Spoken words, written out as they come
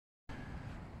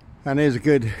And here's a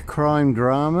good crime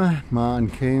drama, Martin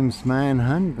Coombs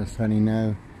manhunt, but only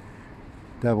no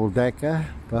double-decker,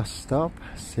 bus stop,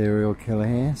 serial killer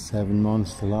here, 7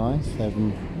 monster lies,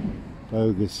 7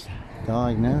 bogus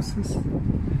diagnoses.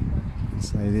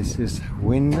 So this is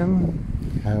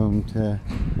Wyndham, home to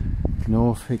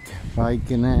Norfolk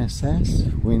Bacon SS,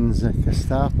 Windsor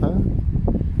Gestapo,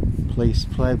 Police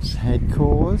Plebs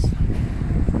headquarters.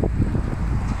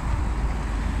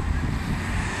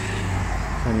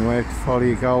 Anyway, have to follow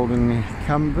your golden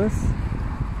compass.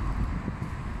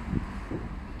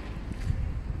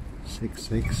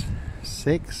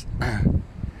 666. And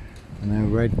a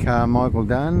red car, Michael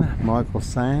Dunn, Michael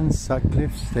Sands,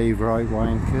 Sutcliffe, Steve Wright,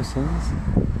 Wayne Cousins,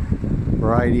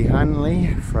 Brady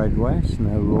Huntley, Fred West,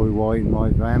 no Roy White, my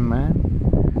van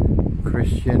man,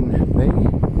 Christian B.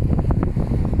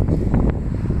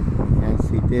 You can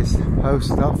see this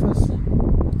post office.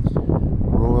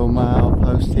 Royal Mail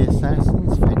postie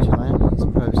assassins, vigilantes,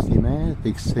 postie mares,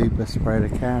 big super spreader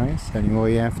carriers, only all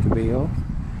you have to be off.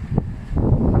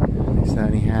 This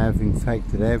only have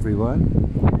infected everyone,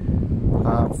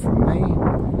 apart from me.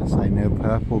 I say no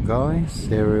purple guy,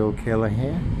 serial killer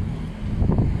here.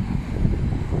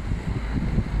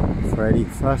 Freddy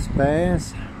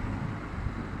Fussbears,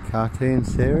 cartoon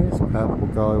series, purple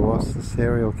guy was the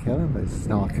serial killer, but it's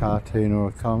not a cartoon or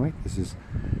a comic, this is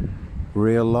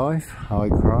real life, high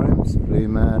crimes, blue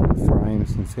murder,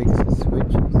 frames and fixes,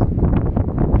 switches,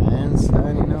 and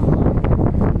certainly not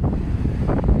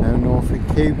mine. No Norfolk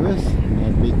Cubers,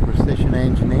 no big precision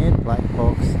engineered, black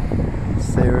box,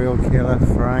 serial killer,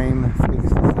 frame,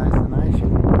 fixed assassination.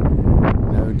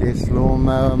 No this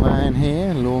lawnmower man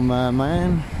here, lawnmower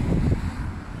man,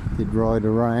 did ride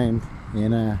around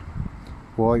in a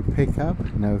white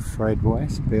pickup, no Fred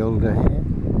West, builder here.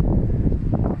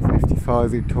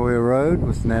 55 Victoria Road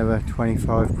was never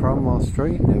 25 Cromwell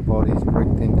Street, no bodies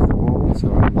bricked into the walls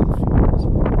or under the floors,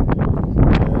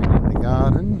 buried in the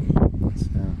garden.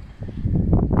 So,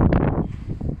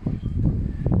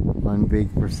 one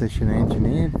big precision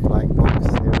engineered, black box,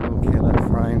 serial killer,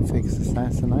 frame fixed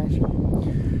assassination.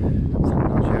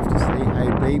 Sometimes you have to see how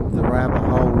deep the rabbit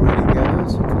hole really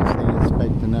goes. You can see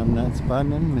Inspector Numbnuts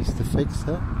Bunyan, Mr.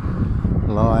 Fixer,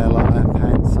 liar, liar,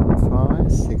 pants on fire,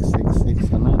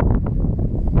 666 on that.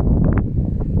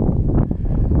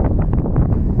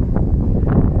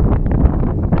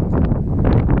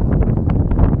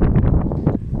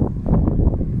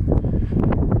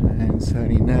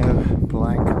 Certainly no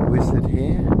black wizard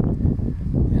here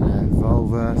in a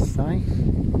Volvo state.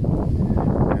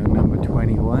 No number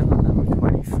 21, number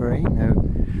 23, no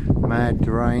mad,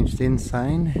 deranged,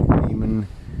 insane, demon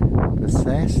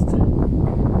possessed.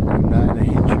 No Dana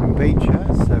Hitcham Beecher,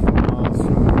 7 miles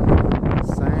from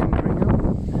Sandringham.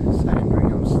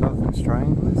 Sandringham Stock and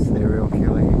Stranglers, serial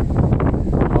killer here.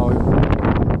 Crime,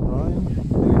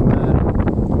 blue murder,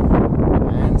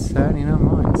 and certainly not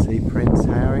mine. See Prince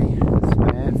Harry.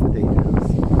 For details.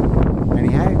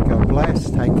 Anyhow, God bless,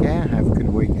 take care, have a good